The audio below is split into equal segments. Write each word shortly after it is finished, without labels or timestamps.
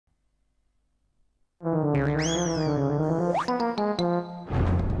From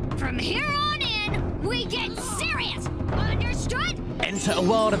here on in, we get serious. Understood? Enter a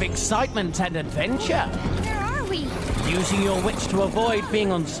world of excitement and adventure. Where are we? Using your wits to avoid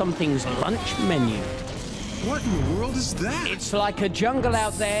being on something's lunch menu. What in the world is that? It's like a jungle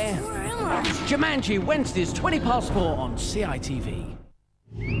out there. Where am I? Jumanji, Wednesdays, 4 on CITV.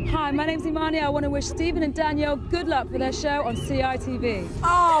 Hi, my name's Imani. I want to wish Stephen and Danielle good luck for their show on CITV.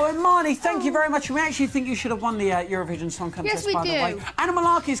 Oh, Imani, thank you very much. We actually think you should have won the Eurovision Song Contest, Yes, by we the way. do. Animal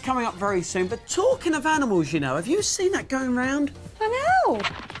Malarkey is coming up very soon, but talking of animals, you know, have you seen that going round? I know.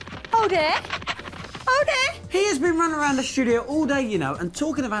 Oh, dear. Oh, dear. He has been running around the studio all day, you know, and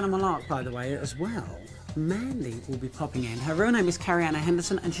talking of Animal Art, by the way, as well, Mandy will be popping in. Her real name is Karianne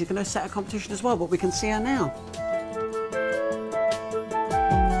Henderson, and she's going to set a competition as well, but we can see her now.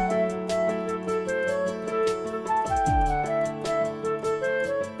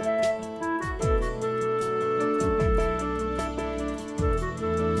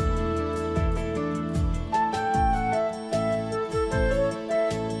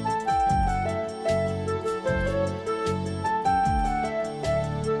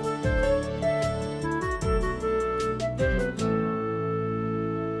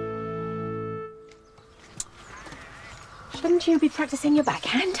 Shouldn't you be practising your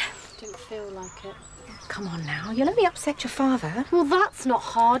backhand? Don't feel like it. Come on now, you'll only upset your father. Well, that's not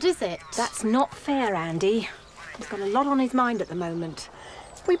hard, is it? That's not fair, Andy. He's got a lot on his mind at the moment.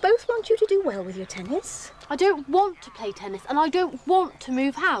 We both want you to do well with your tennis. I don't want to play tennis and I don't want to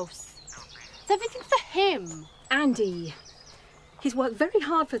move house. It's everything for him. Andy, he's worked very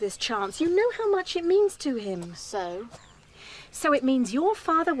hard for this chance. You know how much it means to him. So it means your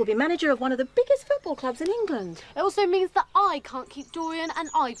father will be manager of one of the biggest football clubs in England. It also means that I can't keep Dorian and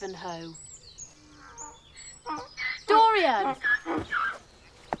Ivanhoe. Dorian!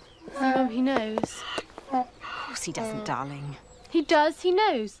 Oh, he knows. Of course he doesn't, darling. He does, he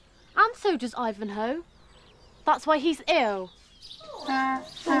knows. And so does Ivanhoe. That's why he's ill.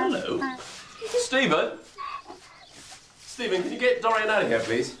 Hello. Stephen? Stephen, can you get Dorian out of here,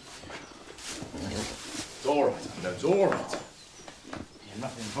 please? It's all right, I know, it's all right. You're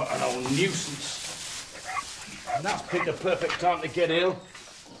nothing but an old nuisance. And that's picked a perfect time to get ill.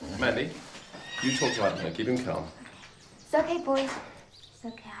 Mandy, you talk to Ivanhoe, keep him calm. It's okay, boys. It's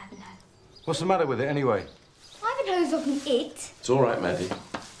okay, Ivanhoe. What's the matter with it, anyway? Ivanhoe's looking it. It's all right, Mandy.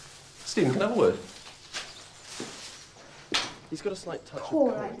 Stephen, can I have a word? He's got a slight touch of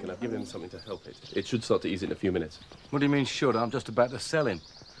colic, and I've given him something to help it. It should start to ease it in a few minutes. What do you mean, should? I'm just about to sell him.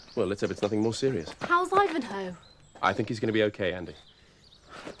 Well, let's hope it's nothing more serious. How's Ivanhoe? I think he's going to be okay, Andy.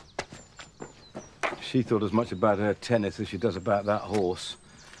 She thought as much about her tennis as she does about that horse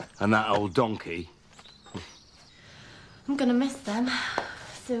and that old donkey. I'm gonna miss them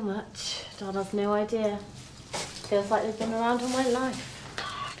so much. Dad has no idea. Feels like they've been around all my life.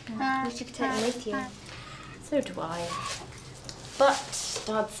 Wish you could take them with you. So do I. But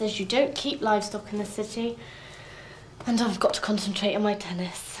Dad says you don't keep livestock in the city, and I've got to concentrate on my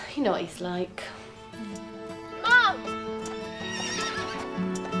tennis. You know what he's like. Mum!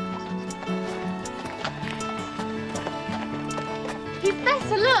 You'd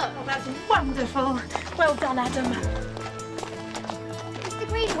better look. Oh, that's wonderful. Well done, Adam. Mr.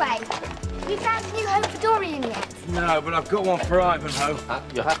 Greenway, you found a new home for Dorian yet? No, but I've got one for Ivanhoe.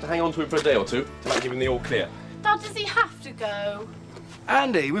 You'll have to hang on to him for a day or two till I give him the all clear. Dad, does he have to go?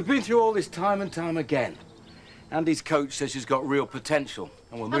 Andy, we've been through all this time and time again. Andy's coach says she's got real potential.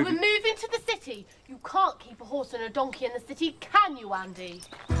 And we're moving... And we're moving to the city. You can't keep a horse and a donkey in the city, can you, Andy?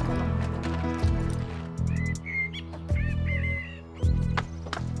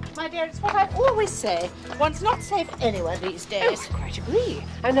 My dear, it's what I always say. One's not safe anywhere these days. Oh, I quite agree.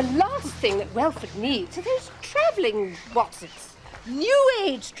 And the last thing that Welford needs are those travelling Watsons. New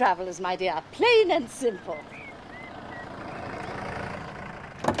age travellers, my dear. Plain and simple.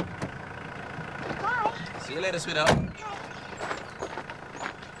 Bye. See you later, sweetheart.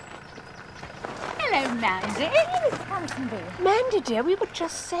 Hello, Mandy. Miss Ponsonby. Mandy, dear, we were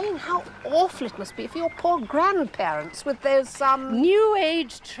just saying how awful it must be for your poor grandparents with those, New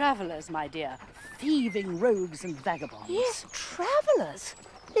age travellers, my dear. Thieving rogues and vagabonds. Yes, travellers.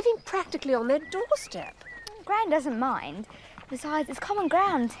 Living practically on their doorstep. Gran doesn't mind. Besides, it's common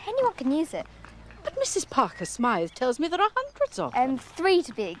ground. Anyone can use it. But Mrs. Parker Smythe tells me there are hundreds of them. 3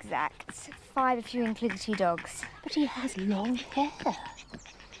 to be exact. 5 if you include the 2 dogs. But he has long hair.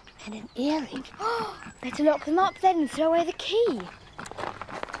 And an earring. Better lock them up then and throw away the key.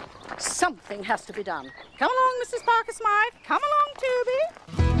 Something has to be done. Come along, Mrs. Parker Smythe. Come along, Toby.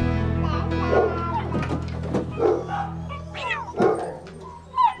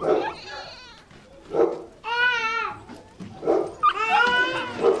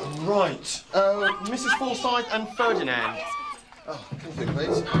 Forsyth and Ferdinand. Oh, coffee,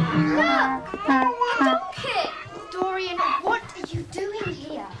 please. Look! Dorian, what are you doing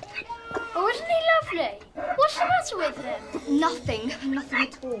here? Oh, isn't he lovely? What's the matter with him? Nothing. Nothing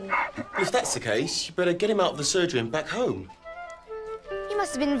at all. If that's the case, you better get him out of the surgery and back home. You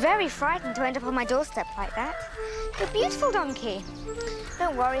must have been very frightened to end up on my doorstep like that. You're a beautiful donkey.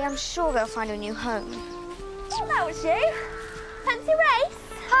 Don't worry, I'm sure they'll find a new home. Oh, that was you. Fancy race?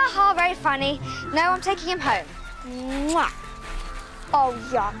 Ha ha, very funny. No, I'm taking him home. Mwah. Oh,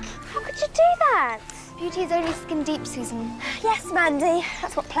 yuck. How could you do that? Beauty is only skin deep, Susan. Yes, Mandy.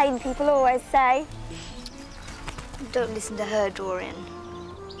 That's what plain people always say. Don't listen to her, Dorian.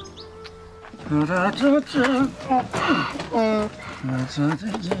 All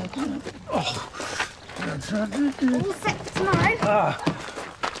set for tomorrow?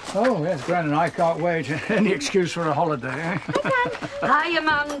 Oh, yes, Gran and I can't wait. Any excuse for a holiday, eh? Hiya,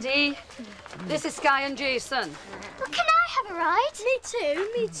 Mandy. This is Sky and Jason. Well, can I have a ride? Me too,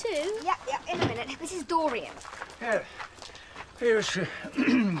 me too. Yeah, in a minute. This is Dorian. Yeah. Here's to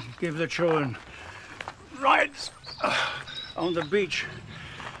give the children rides on the beach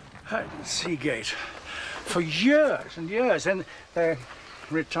at Seagate for years and years. And they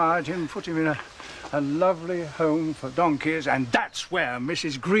retired him, put him in a lovely home for donkeys, and that's where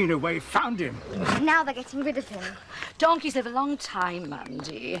Mrs. Greenaway found him. Now they're getting rid of him. Donkeys live a long time,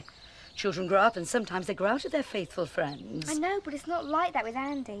 Mandy. Children grow up and sometimes they grow out of their faithful friends. I know, but it's not like that with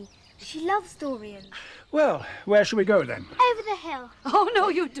Andy. She loves Dorian. Well, where shall we go then? Over the hill. Oh, no,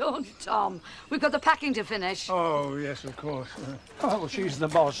 you don't, Tom. We've got the packing to finish. Oh, yes, of course. Oh, well, she's the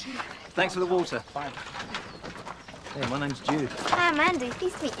boss. Thanks for the water. Bye. Hey, my name's Jude. Hi, I'm Andy.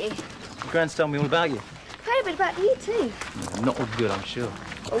 Pleased to meet you. Grand's told me all about you. Quite a bit about you, too. Not all good, I'm sure.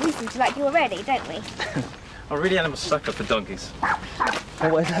 Well, we seem to like you already, don't we? I really am a sucker for donkeys. Oh,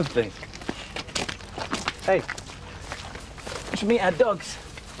 where's that thing? Hey, we should meet our dogs,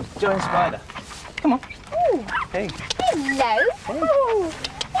 Joe and Spider. Come on. Ooh. Hey. Hello. Hey. Ooh.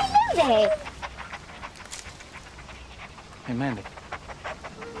 Hello there. Hey, Mandy.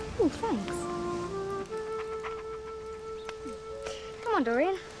 Oh, thanks. Come on,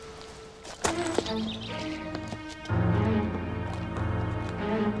 Dorian.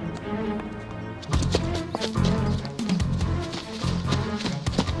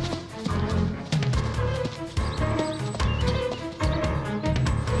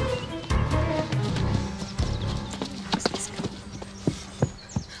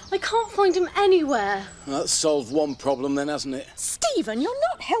 I can't find him anywhere. Well, that's solved one problem then, hasn't it? Stephen, you're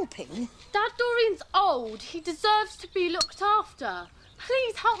not helping. Dad, Dorian's old. He deserves to be looked after.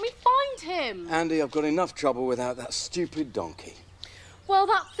 Please help me find him. Andy, I've got enough trouble without that stupid donkey. Well,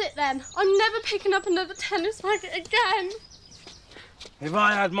 that's it then. I'm never picking up another tennis racket again. If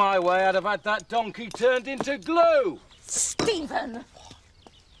I had my way, I'd have had that donkey turned into glue. Stephen!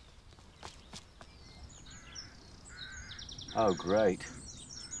 Oh, great.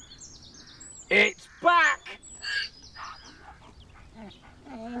 It's back!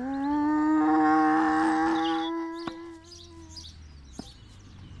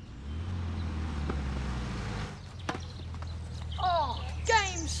 Oh,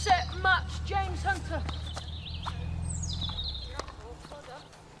 game, set, match, James Hunter.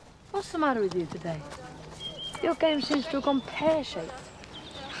 What's the matter with you today? Your game seems to have gone pear-shaped.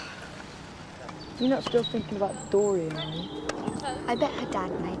 You're not still thinking about Dorian, are you? I bet her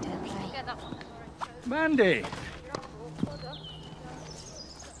dad made her play. Mandy!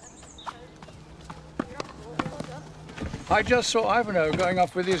 I just saw Ivanhoe going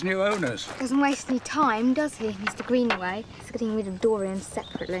off with his new owners. Doesn't waste any time, does he, Mr. Greenaway? He's getting rid of Dorian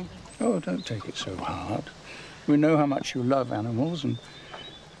separately. Oh, don't take it so hard. We know how much you love animals,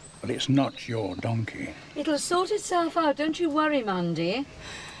 but it's not your donkey. It'll sort itself out, don't you worry, Mandy.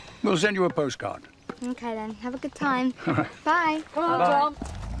 We'll send you a postcard. OK, then. Have a good time. All right. Bye. Come on, Bye. Tom.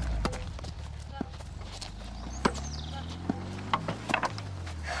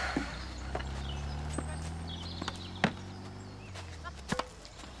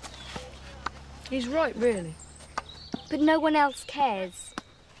 He's right, really. But no one else cares.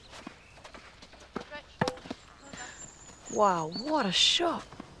 Wow, what a shot.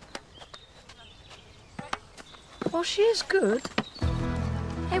 Well, she is good.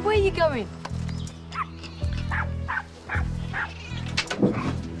 Hey, where are you going?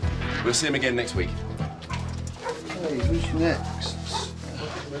 We'll see him again next week. Hey, who's next?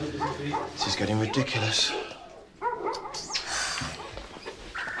 This is getting ridiculous.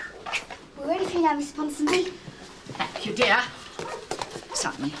 We're ready for you now, Miss Ponsonby. Thank you, dear.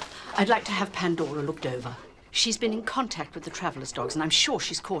 Certainly. I'd like to have Pandora looked over. She's been in contact with the travellers' dogs, and I'm sure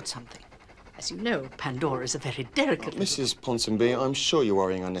she's caught something. As you know, Pandora is a very delicate Mrs. Ponsonby, I'm sure you're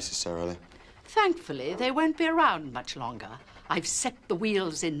worrying unnecessarily. Thankfully, they won't be around much longer. I've set the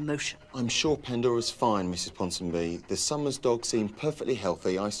wheels in motion. I'm sure Pandora's fine, Mrs. Ponsonby. The Summers dogs seem perfectly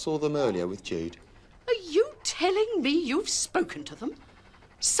healthy. I saw them earlier with Jude. Are you telling me you've spoken to them?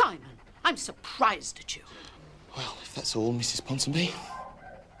 Simon, I'm surprised at you. Well, if that's all, Mrs. Ponsonby.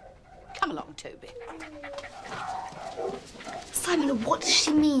 Come along, Toby. Simon, what does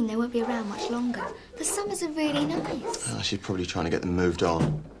she mean they won't be around much longer? The Summers are really nice. She's probably trying to get them moved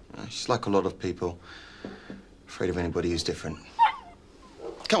on. She's like a lot of people. Afraid of anybody who's different.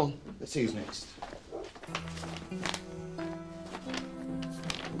 Come on, let's see who's next.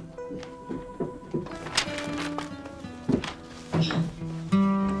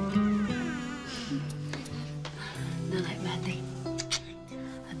 Night, Mandy.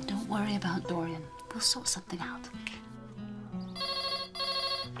 And don't worry about Dorian. We'll sort something out.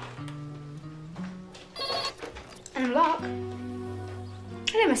 And lock.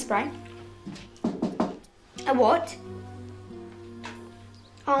 Hello, Miss Spray. A what?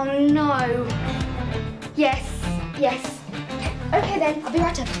 Oh no. Yes, yes. Okay then, I'll be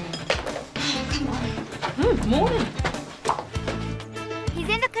right up. Come on. Morning. He's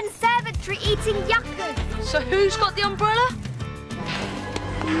in the conservatory eating yuccas. So who's got the umbrella?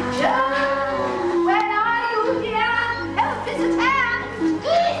 Joe, where are you, dear? Help is at hand.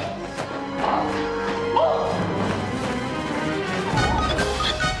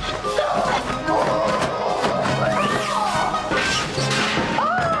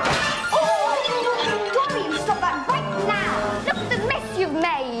 Dorian, stop that right now. Look at the mess you've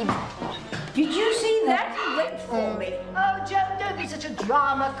made. Did you see that? He went for me. Oh, Joe, don't be such a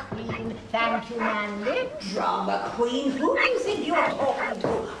drama queen. Thank you, Mandy. Drama queen? Who do you think you're talking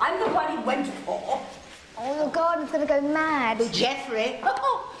to? I'm the one he went for. Oh, your garden's gonna go mad. Jeffrey?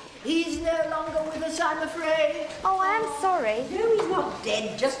 Oh, he's no longer with us, I'm afraid. Oh, I am sorry. No, he's not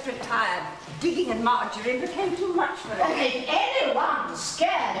dead, just retired. Digging and margarine became too much for him. If anyone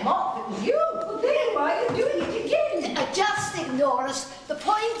scared him off, it was you. Well, then why are you doing it again? Just ignore us. The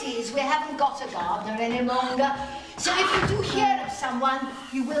point is, we haven't got a gardener any longer. So if you do hear of someone,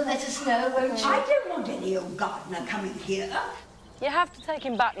 you will let us know, won't you? I don't want any old gardener coming here. You have to take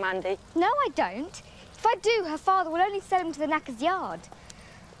him back, Mandy. No, I don't. If I do, her father will only sell him to the knacker's yard.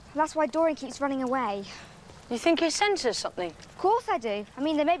 That's why Dorian keeps running away. You think he senses something? Of course I do. I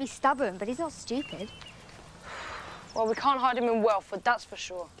mean, they may be stubborn, but he's not stupid. Well, we can't hide him in Welford, that's for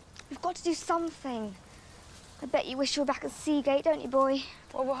sure. We've got to do something. I bet you wish you were back at Seagate, don't you, boy?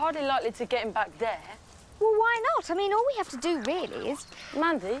 Well, we're hardly likely to get him back there. Well, why not? I mean, all we have to do, really, is...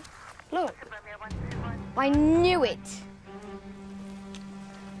 Mandy, look. I knew it.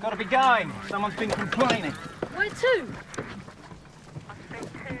 Gotta be going. Someone's been complaining. Where to?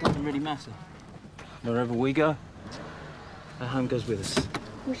 Doesn't really matter. Wherever we go, our home goes with us.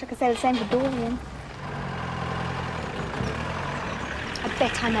 Wish I could say the same for Dorian. I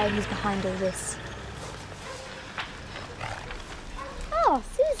bet I know who's behind all this. Oh,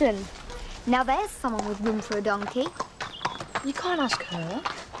 Susan. Now there's someone with room for a donkey. You can't ask her.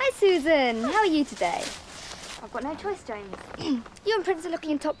 Hi, Susan. How are you today? I've got no choice, James. You and Prince are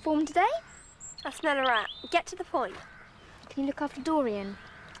looking in top form today. That's not a rat. Get to the point. Can you look after Dorian?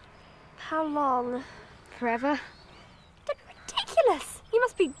 How long? Forever. Ridiculous! You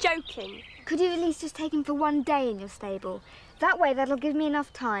must be joking. Could you at least just take him for one day in your stable? That way, that'll give me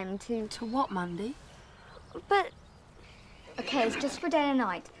enough time to... To what, Mandy? But... OK, it's just for a day and a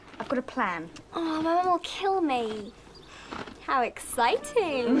night. I've got a plan. Oh, my mum will kill me. How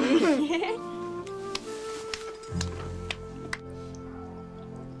exciting.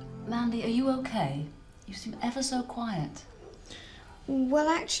 Mandy, are you OK? You seem ever so quiet. Well,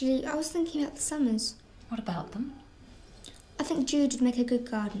 actually, I was thinking about the Summers. What about them? I think Jude would make a good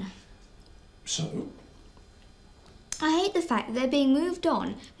gardener. So? I hate the fact that they're being moved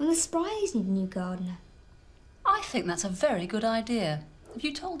on when the Sprys need a new gardener. I think that's a very good idea. Have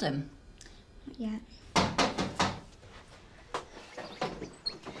you told him? Not yet.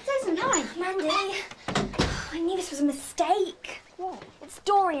 Susan, hi. Mandy. I knew this was a mistake. What? It's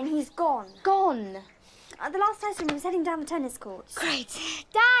Dorian. He's gone. Gone? The last I saw him, he was heading down the tennis courts. Great.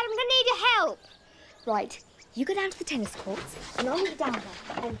 Dad, I'm going to need your help. Right. You go down to the tennis courts, and I'll meet down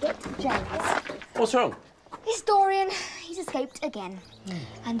there and get to James. What's wrong? It's Dorian. He's escaped again.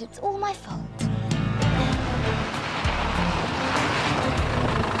 And it's all my fault.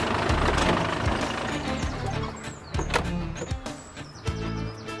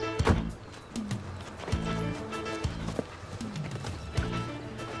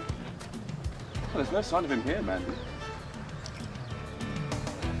 Well, there's no sign of him here, Mandy.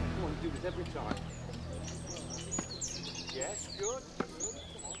 happens every time. Yes, good.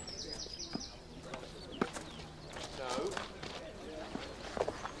 Come on. So.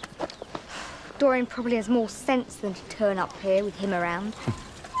 Dorian probably has more sense than to turn up here with him around.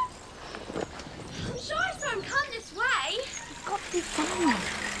 I'm sure I saw him come this way. It's got to be somewhere.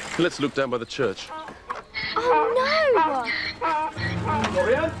 Let's look down by the church. Oh, no!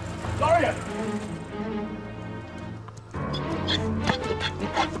 Dorian! Dorian!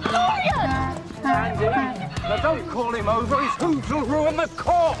 Mandy, now don't call him over. His hooves will ruin the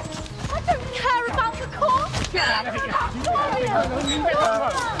court. I don't care about the court. Get out of here.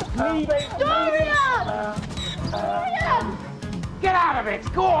 Leave it. Dorian! Dorian! Get out of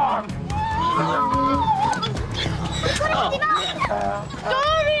it. Go on. Dorian!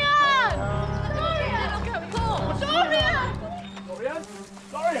 Dorian! Dorian!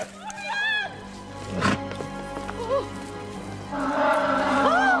 Dorian!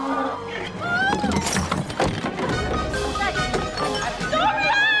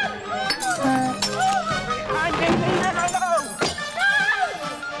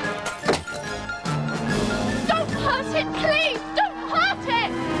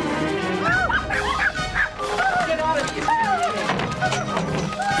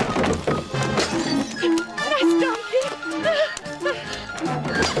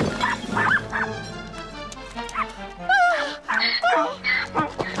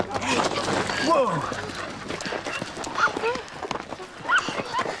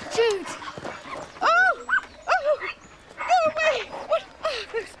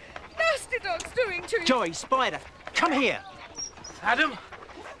 Spider, come here. Adam,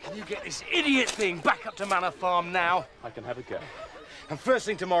 can you get this idiot thing back up to Manor Farm now? I can have a go. And first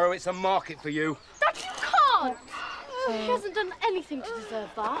thing tomorrow, it's a market for you. Dad, you can't! He hasn't done anything to deserve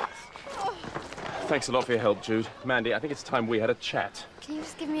that. Thanks a lot for your help, Jude. Mandy, I think it's time we had a chat. Can you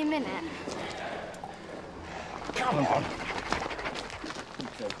just give me a minute? Come on.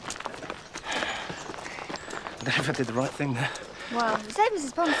 I don't know if I did the right thing there. Well, say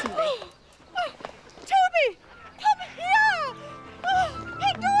Mrs. Ponsonby. Toby! Come here! Oh,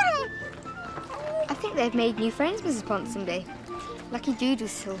 hey, Dora! I think they've made new friends, Mrs. Ponsonby. Lucky Jude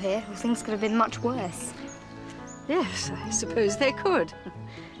was still here, or things could have been much worse. Yes, I suppose they could.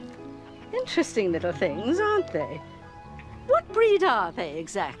 Interesting little things, aren't they? What breed are they,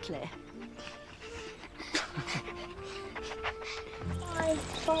 exactly?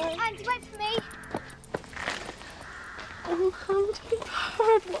 Andy, wait for me. Oh, Andy, I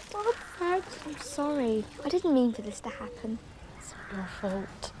heard what Dad said. I'm sorry. I didn't mean for this to happen. It's not your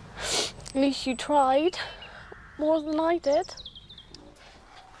fault. At least you tried. More than I did.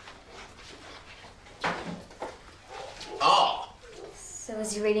 Ah! So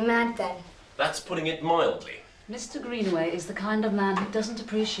was he really mad then? That's putting it mildly. Mr. Greenaway is the kind of man who doesn't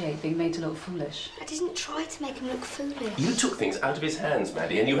appreciate being made to look foolish. I didn't try to make him look foolish. You took things out of his hands,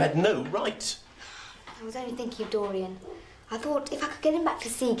 Mandy, and you had no right. I was only thinking of Dorian. I thought if I could get him back to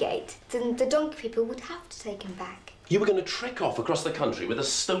Seagate, then the donkey people would have to take him back. You were going to trek off across the country with a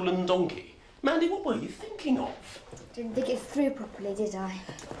stolen donkey. Mandy, what were you thinking of? Didn't think it through properly, did I?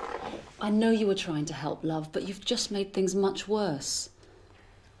 I know you were trying to help, love, but you've just made things much worse.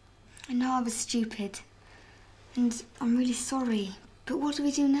 I know I was stupid. And I'm really sorry. But what do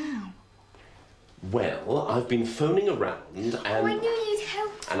we do now? Well, I've been phoning around and... Oh, I knew you'd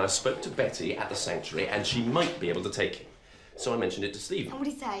help. And I spoke to Betty at the sanctuary and she might be able to take him. So I mentioned it to Stephen. And what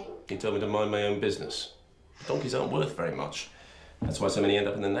did he say? He told me to mind my own business. Donkeys aren't worth very much. That's why so many end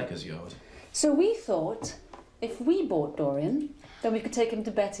up in the knacker's yard. So we thought if we bought Dorian, then we could take him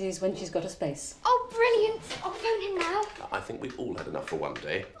to Betty's when she's got a space. Oh, brilliant. I'll phone him now. I think we've all had enough for one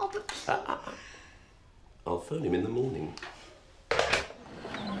day. Oh, but... I'll phone him in the morning.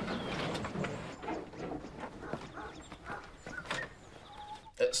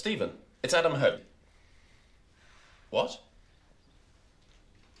 Stephen, it's Adam Hope. What?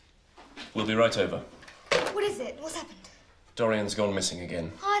 We'll be right over. What is it? What's happened? Dorian's gone missing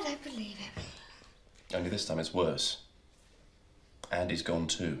again. I don't believe it. Only this time it's worse. Andy's gone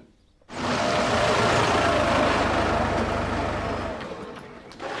too.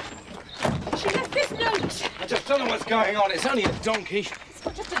 She left this note. I just don't know what's going on. It's only a donkey. It's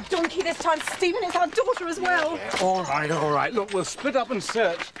not just a donkey this time, Stephen. It's our daughter as well. All right, all right. Look, we'll split up and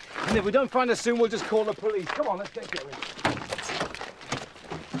search. And if we don't find her soon, we'll just call the police. Come on, let's get going.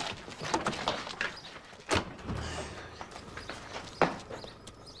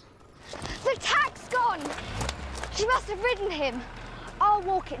 The tack's gone. She must have ridden him. I'll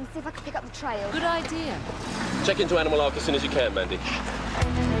walk it and see if I can pick up the trail. Good idea. Check into Animal Ark as soon as you can, Mandy.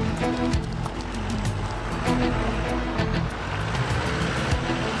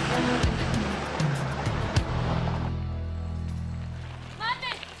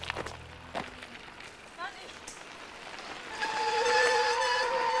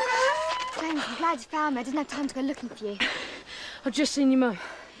 I'm glad you found me. I didn't have time to go looking for you. I've just seen your mum.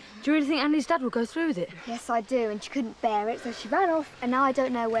 Do you really think Andy's dad will go through with it? Yes, I do, and she couldn't bear it, so she ran off, and now I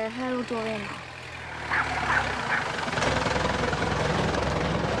don't know where her or Dorian are.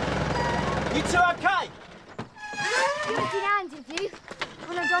 You two okay? You haven't seen Anne, have you?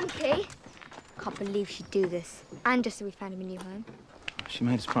 On a donkey? Can't believe she'd do this. And just so we found him a new home. She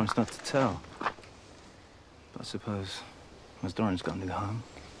made us promise not to tell. But I suppose, as Dorian's got a new home.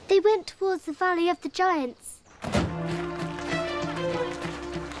 They went towards the Valley of the Giants.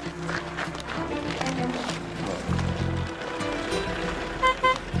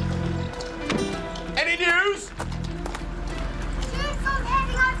 Any news? Chainsaws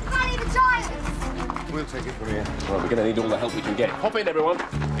heading out to the Valley of the Giants. We'll take it from here. Well, we're going to need all the help we can get. Hop in, everyone.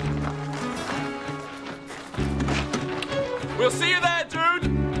 We'll see you there, dude.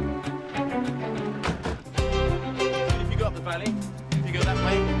 If you go up the valley, if you go that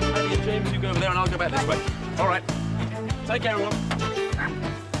way, Andy and James, you go over there, and I'll go back this way. All right. Take care, everyone.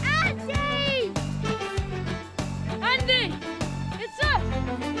 Andy! Andy! It's us!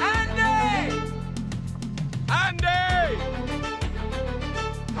 Andy! Andy!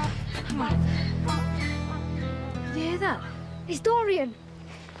 Come on. Did you hear that? It's Dorian.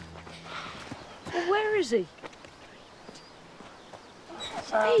 Well, where is he?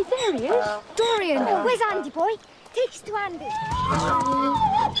 Hey, there he is. Dorian, where's Andy, boy? Take us to Andy.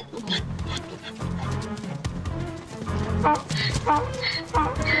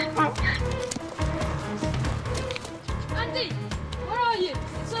 Andy, where are you?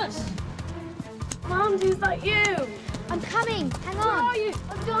 It's us. Mandy, is that you? I'm coming. Hang Where on. are you?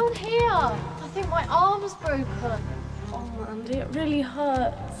 I'm down here. I think my arm's broken. Oh, Mandy, it really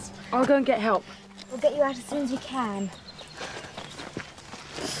hurts. I'll go and get help. We'll get you out as soon as we can.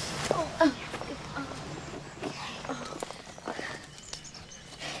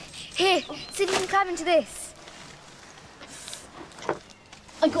 Here, see if you can climb into this.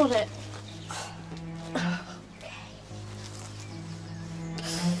 I got it.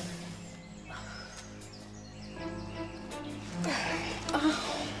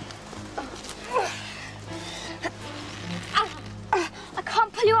 I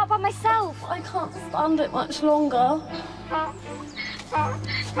can't pull you up by myself. I can't stand it much longer.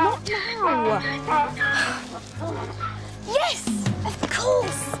 Not now. Yes, of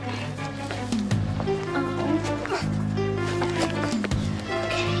course.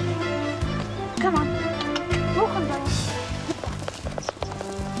 Come on. Walk on, Dorian.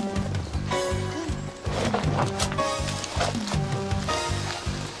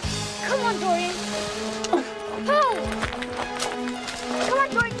 Come on, Dorian. Pull. Come on,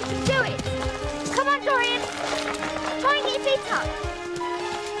 Dorian, you can do it. Come on, Dorian. Try and get your feet up.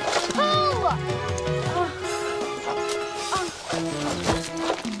 Pull. Pull.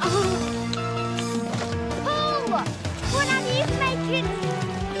 Come on, Andy, you can make it.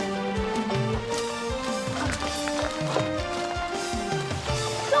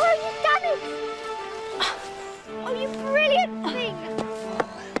 Oh, you brilliant thing!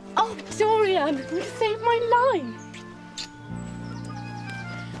 Oh, Dorian, you saved my life.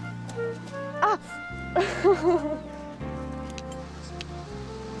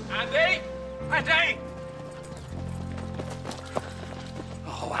 Andy! Andy!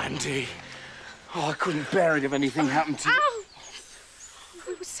 Oh, Andy. Oh, I couldn't bear it if anything happened to you. Ow! I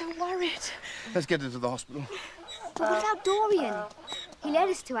was so worried. Let's get her to the hospital. But what about Dorian? He led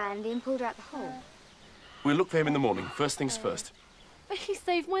us to Andy and pulled her out the hole. We'll look for him in the morning. First things first. But he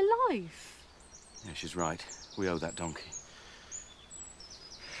saved my life. Yeah, she's right. We owe that donkey.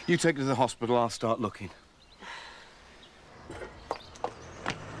 You take her to the hospital, I'll start looking.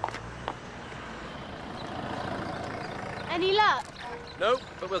 Any luck? No,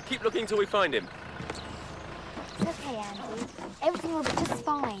 but we'll keep looking till we find him. It's okay, Andy. Everything will be just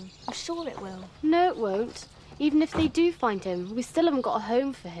fine. I'm sure it will. No, it won't. Even if they do find him, we still haven't got a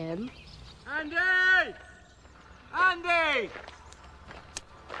home for him. Andy! Andy!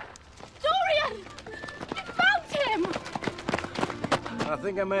 Dorian! You found him! I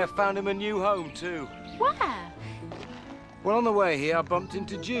think I may have found him a new home, too. Where? Well, on the way here, I bumped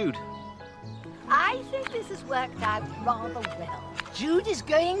into Jude. I think this has worked out rather well. Jude is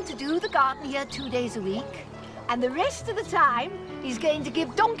going to do the garden here 2 days a week, and the rest of the time, he's going to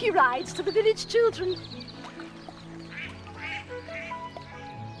give donkey rides to the village children.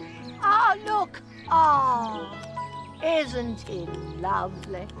 Oh, look! Oh, isn't he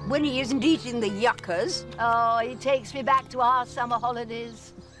lovely? When he isn't eating the yuccas. Oh, he takes me back to our summer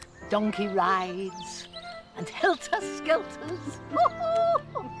holidays. Donkey rides and helter-skelters.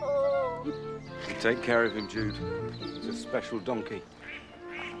 Take care of him, Jude. He's a special donkey.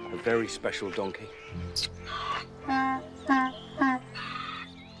 A very special donkey.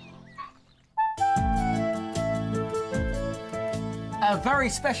 A very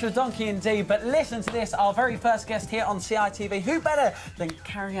special donkey indeed, but listen to this, our very first guest here on CITV. Who better than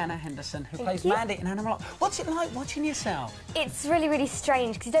Karianne Henderson, who plays Mandy in Animal Lock. What's it like watching yourself? It's really, really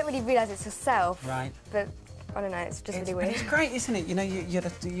strange, because you don't really realise it's yourself. Right. But, I don't know, it's just really weird. It's great, isn't it? You know, you're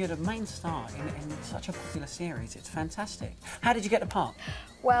the main star in such a popular series. It's fantastic. How did you get the part?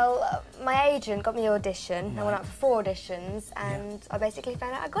 Well, my agent got me the audition. I went out for 4 auditions, and I basically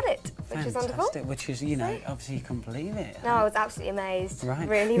found out I got it, which is wonderful. Which is, you know, obviously you couldn't believe it. No, I was absolutely amazed. Right.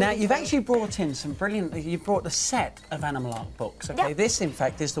 Really, now, really you've fun. actually brought in some brilliant... You've brought the set of Animal Art books, OK? Yep. This, in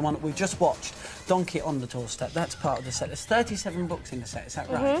fact, is the one that we've just watched, Donkey on the Doorstep. That's part of the set. There's 37 books in the set, is that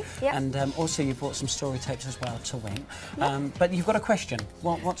right? Yep. And also you brought some story tapes as well to win. Yep. But you've got a question.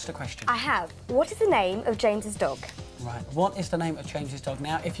 What's the question? I have. What is the name of James's dog? Right. What is the name of James's dog?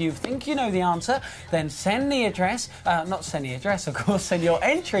 Now, if you think you know the answer, then send the address, not send the address, of course, send your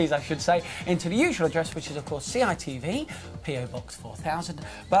entries, I should say, into the usual address, which is, of course, CITV, PO Box 4000,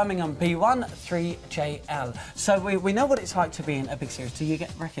 Birmingham B1 3JL. So we know what it's like to be in a big series. Do you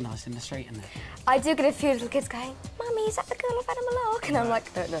get recognised in the street in there? I do get a few little kids going, Mummy, is that the girl of Animal Lock? And I'm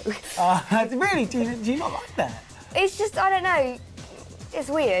like, don't know. Really? Do you not like that? It's just, I don't know. It's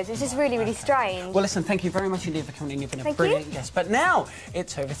weird. It's just really, really strange. Well, listen, thank you very much indeed for coming in. You've been a Thank brilliant you. guest. But now,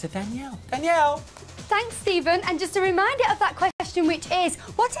 it's over to Danielle. Danielle! Thanks, Stephen. And just a reminder of that question, which is,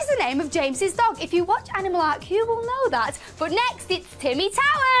 what is the name of James's dog? If you watch Animal Ark, you will know that. But next, it's Timmy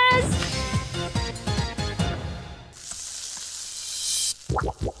Towers!